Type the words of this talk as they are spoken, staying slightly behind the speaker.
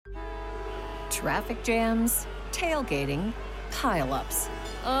Traffic jams, tailgating, pile-ups.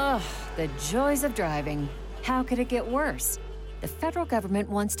 Ugh, the joys of driving. How could it get worse? The federal government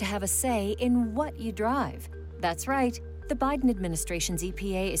wants to have a say in what you drive. That's right. The Biden administration's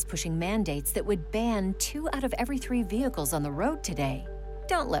EPA is pushing mandates that would ban 2 out of every 3 vehicles on the road today.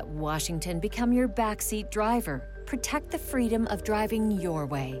 Don't let Washington become your backseat driver. Protect the freedom of driving your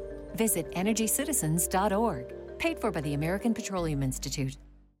way. Visit EnergyCitizens.org. Paid for by the American Petroleum Institute.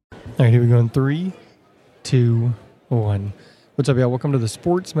 All right, here we go in 3, 2, 1. What's up, y'all? Welcome to the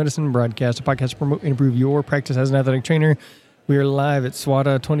Sports Medicine Broadcast, a podcast to promote and improve your practice as an athletic trainer. We are live at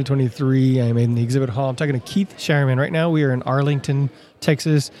SWATA 2023. I am in the exhibit hall. I'm talking to Keith Shireman. Right now, we are in Arlington,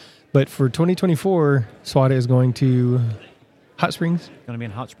 Texas. But for 2024, SWATA is going to Hot Springs. Going to be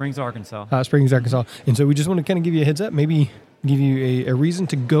in Hot Springs, Arkansas. Hot Springs, Arkansas. And so we just want to kind of give you a heads up, maybe give you a reason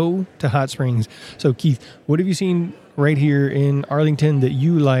to go to Hot Springs. So, Keith, what have you seen right here in Arlington that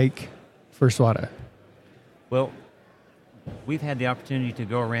you like for SWATA? Well, we've had the opportunity to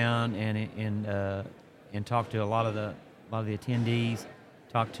go around and talk to a lot of the attendees,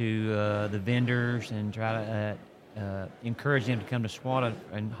 talk to the vendors, and try to encourage them to come to SWATA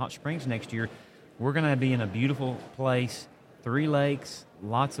and Hot Springs next year. We're going to be in a beautiful place, 3 lakes,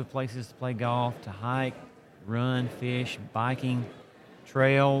 lots of places to play golf, to hike, run, fish, biking,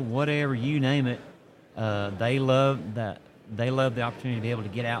 trail, whatever, you name it. They love that. They love the opportunity to be able to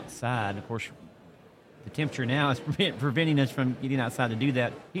get outside. Of course, the temperature now is preventing us from getting outside to do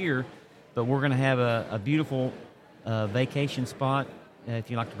that here, but we're going to have a beautiful vacation spot.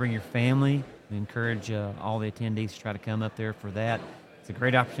 If you like to bring your family, we encourage all the attendees to try to come up there for that. It's a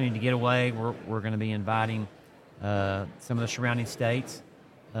great opportunity to get away. We're going to be inviting some of the surrounding states,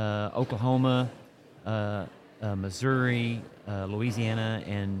 Oklahoma, Missouri, Louisiana,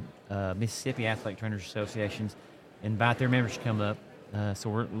 and Mississippi Athletic Trainers Associations, invite their members to come up. So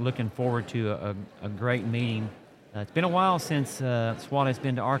we're looking forward to a great meeting. It's been a while since SWATA has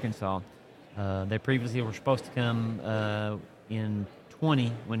been to Arkansas. They previously were supposed to come in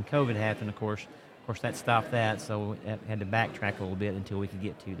 20 when COVID happened, of course. Of course, that stopped that, so we had to backtrack a little bit until we could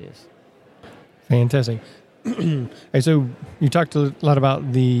get to this. Fantastic. Hey, so you talked a lot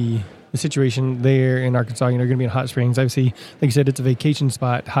about the situation there in Arkansas. You're going to be in Hot Springs. Obviously, like you said, it's a vacation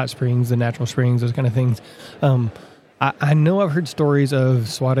spot, Hot Springs, the natural springs, those kind of things. I know I've heard stories of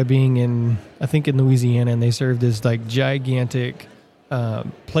SWATA being in Louisiana, and they serve this like gigantic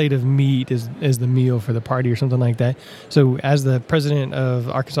plate of meat as the meal for the party or something like that. So as the president of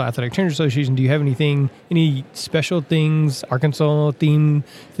Arkansas Athletic Trainers Association, do you have any special things, Arkansas themed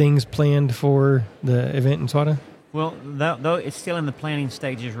things planned for the event in SWATA? Well, though it's still in the planning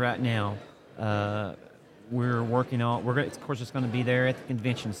stages right now. We're working on. Of course, it's going to be there at the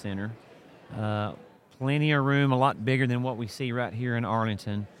convention center. Plenty of room, a lot bigger than what we see right here in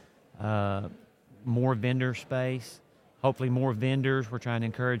Arlington. More vendor space. Hopefully, more vendors. We're trying to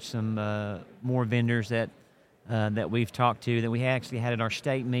encourage some more vendors that we've talked to, that we actually had at our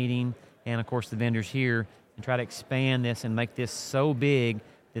state meeting, and of course the vendors here, and try to expand this and make this so big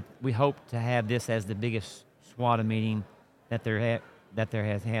that we hope to have this as the biggest SWATA meeting that there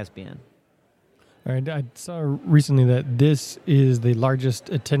has been. All right, I saw recently that this is the largest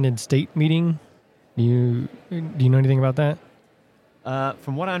attended state meeting. Do you know anything about that?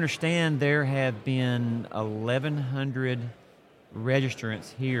 From what I understand, there have been 1,100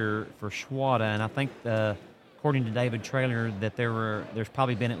 registrants here for SWATA, and I think, according to David Traylor, that there's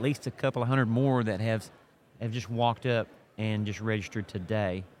probably been at least a couple of hundred more that have just walked up and just registered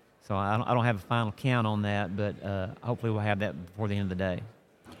today. So I don't have a final count on that, but hopefully we'll have that before the end of the day.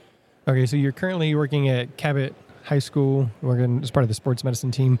 Okay, so you're currently working at Cabot High School, working as part of the sports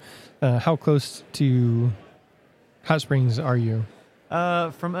medicine team. How close to Hot Springs are you?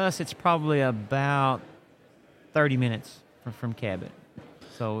 From us, it's probably about 30 minutes from Cabot.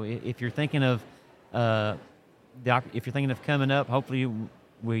 So if you're thinking of coming up, hopefully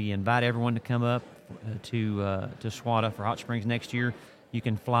we invite everyone to come up to SWATA for Hot Springs next year. You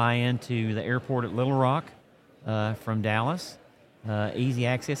can fly into the airport at Little Rock from Dallas. Easy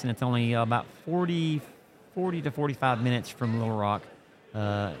access, and it's only about 40 to 45 minutes from Little Rock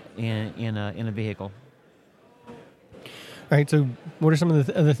in a vehicle. All right, so what are some of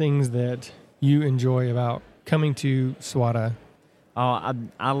the other things that you enjoy about coming to SWATA?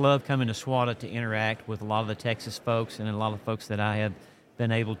 I love coming to SWATA to interact with a lot of the Texas folks and a lot of folks that I have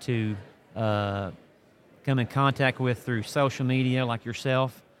been able to come in contact with through social media, like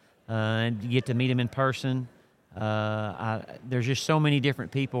yourself, and get to meet them in person. There's just so many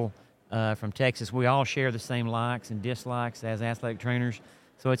different people from Texas. We all share the same likes and dislikes as athletic trainers,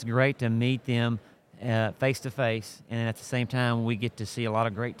 so it's great to meet them face to face, and at the same time, we get to see a lot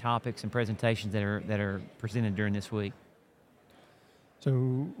of great topics and presentations that are presented during this week.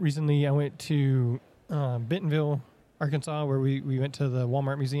 So recently, I went to Bentonville, Arkansas, where we went to the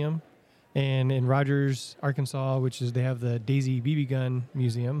Walmart Museum, and in Rogers, Arkansas, which is they have the Daisy BB gun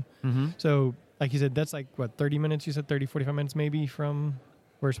museum. Mm-hmm. So, like you said, that's like what 30 minutes. You said 30, 45 minutes maybe from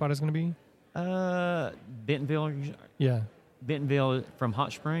where SWATA is going to be. Bentonville. Yeah. Bentonville from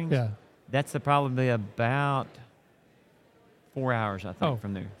Hot Springs. Yeah. That's probably about 4 hours, I think,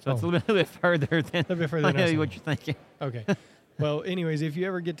 from there. So it's a little bit further than what you're thinking. Okay. Well, anyways, if you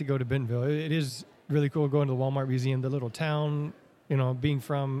ever get to go to Bentonville, it is really cool going to the Walmart Museum, the little town, being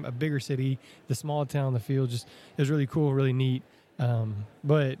from a bigger city, the small town, the feel just is really cool, really neat.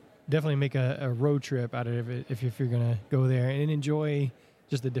 But definitely make a road trip out of it if you're going to go there and enjoy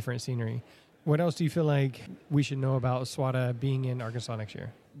just the different scenery. What else do you feel like we should know about SWATA being in Arkansas next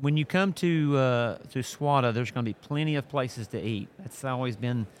year? When you come to SWATA, there's going to be plenty of places to eat. That's always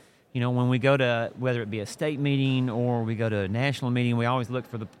been, when we go to, whether it be a state meeting or we go to a national meeting, we always look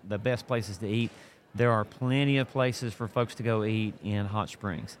for the best places to eat. There are plenty of places for folks to go eat in Hot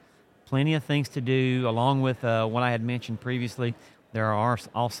Springs. Plenty of things to do, along with what I had mentioned previously. There are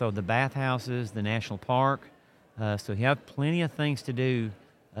also the bathhouses, the national park. So you have plenty of things to do.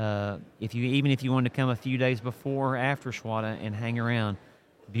 Even if you wanted to come a few days before or after SWATA and hang around,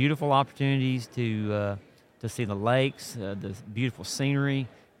 beautiful opportunities to see the lakes, the beautiful scenery.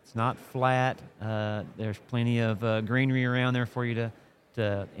 It's not flat. There's plenty of greenery around there for you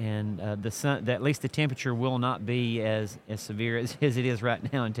and the sun. At least the temperature will not be as severe as it is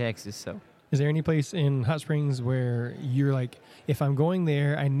right now in Texas. So, is there any place in Hot Springs where you're like, if I'm going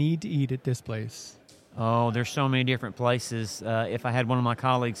there, I need to eat at this place? Oh, there's so many different places. If I had one of my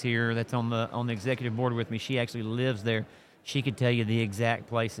colleagues here that's on the executive board with me, she actually lives there. She could tell you the exact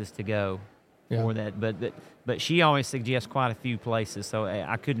places to go for that. But she always suggests quite a few places, so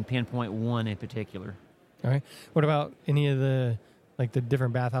I couldn't pinpoint one in particular. All right. What about any of the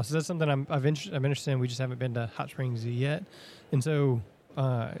different bathhouses? That's something I'm interested in. We just haven't been to Hot Springs yet, and so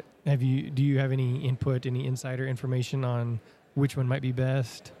do you have any input, any insider information on which one might be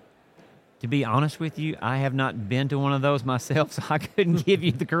best? To be honest with you, I have not been to one of those myself, so I couldn't give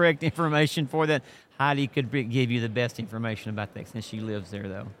you the correct information for that. Heidi could give you the best information about that since she lives there,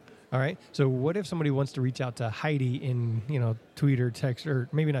 though. All right. So what if somebody wants to reach out to Heidi in, tweet or text, or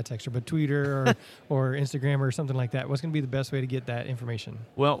maybe not text her, but Twitter or Instagram or something like that? What's going to be the best way to get that information?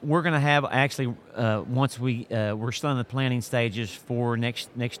 Well, we're going to have actually once we're still in the planning stages for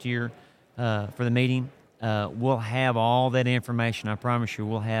next year for the meeting. We'll have all that information. I promise you,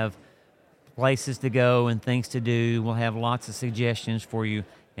 we'll have places to go and things to do. We'll have lots of suggestions for you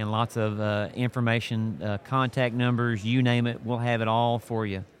and lots of information, contact numbers, you name it. We'll have it all for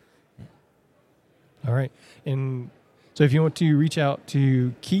you. All right. And so if you want to reach out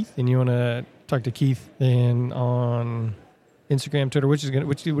to Keith and you want to talk to Keith then on Instagram, Twitter, what do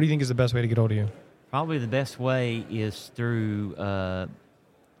you think is the best way to get hold of you? Probably the best way is through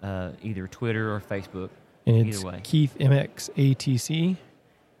either Twitter or Facebook. And it's either way. Keith MXATC.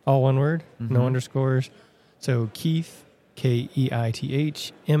 All one word, no underscores. So Keith, Keith,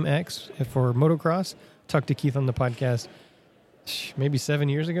 MX for motocross. Talked to Keith on the podcast maybe 7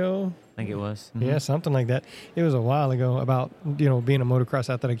 years ago. I think it was. Mm-hmm. Yeah, something like that. It was a while ago about, being a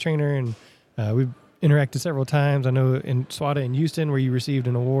motocross athletic trainer. And we've interacted several times. I know in SWATA in Houston where you received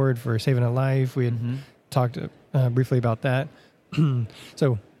an award for saving a life. We had talked briefly about that.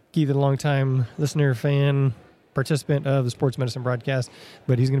 So Keith is a longtime listener, fan, participant of the sports medicine broadcast,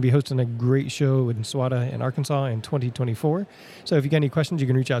 but he's going to be hosting a great show in SWATA in Arkansas in 2024. So if you got any questions, you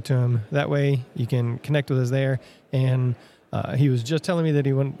can reach out to him that way. You can connect with us there. And he was just telling me that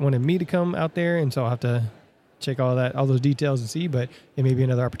he wanted me to come out there, and so I'll have to check all those details and see, but it may be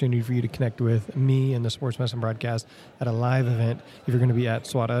another opportunity for you to connect with me and the sports medicine broadcast at a live event if you're going to be at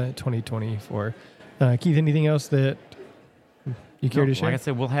SWATA 2024. Keith, anything else that you care to share? Like I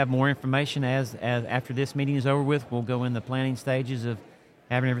said, we'll have more information as after this meeting is over with. We'll go in the planning stages of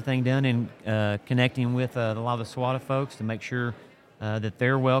having everything done and connecting with a lot of the SWATA folks to make sure that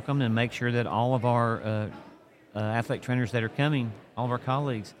they're welcome and make sure that all of our athletic trainers that are coming, all of our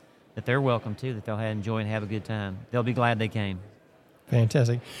colleagues, that they're welcome too, that they'll enjoy and have a good time. They'll be glad they came.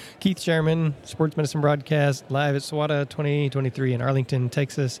 Fantastic. Keith Sherman, Sports Medicine Broadcast, live at SWATA 2023 in Arlington,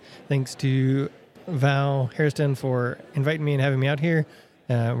 Texas. Thanks to Val Hairston for inviting me and having me out here.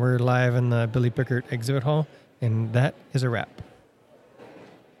 We're live in the Billy Pickert Exhibit Hall, and that is a wrap.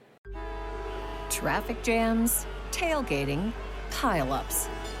 Traffic jams, tailgating, pileups.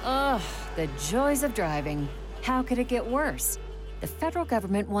 Ugh, the joys of driving. How could it get worse? The federal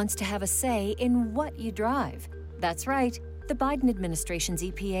government wants to have a say in what you drive. That's right. The Biden administration's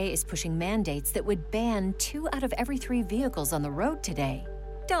EPA is pushing mandates that would ban 2 out of every 3 vehicles on the road today.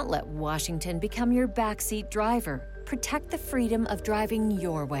 Don't let Washington become your backseat driver. Protect the freedom of driving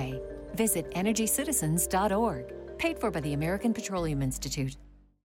your way. Visit EnergyCitizens.org. Paid for by the American Petroleum Institute.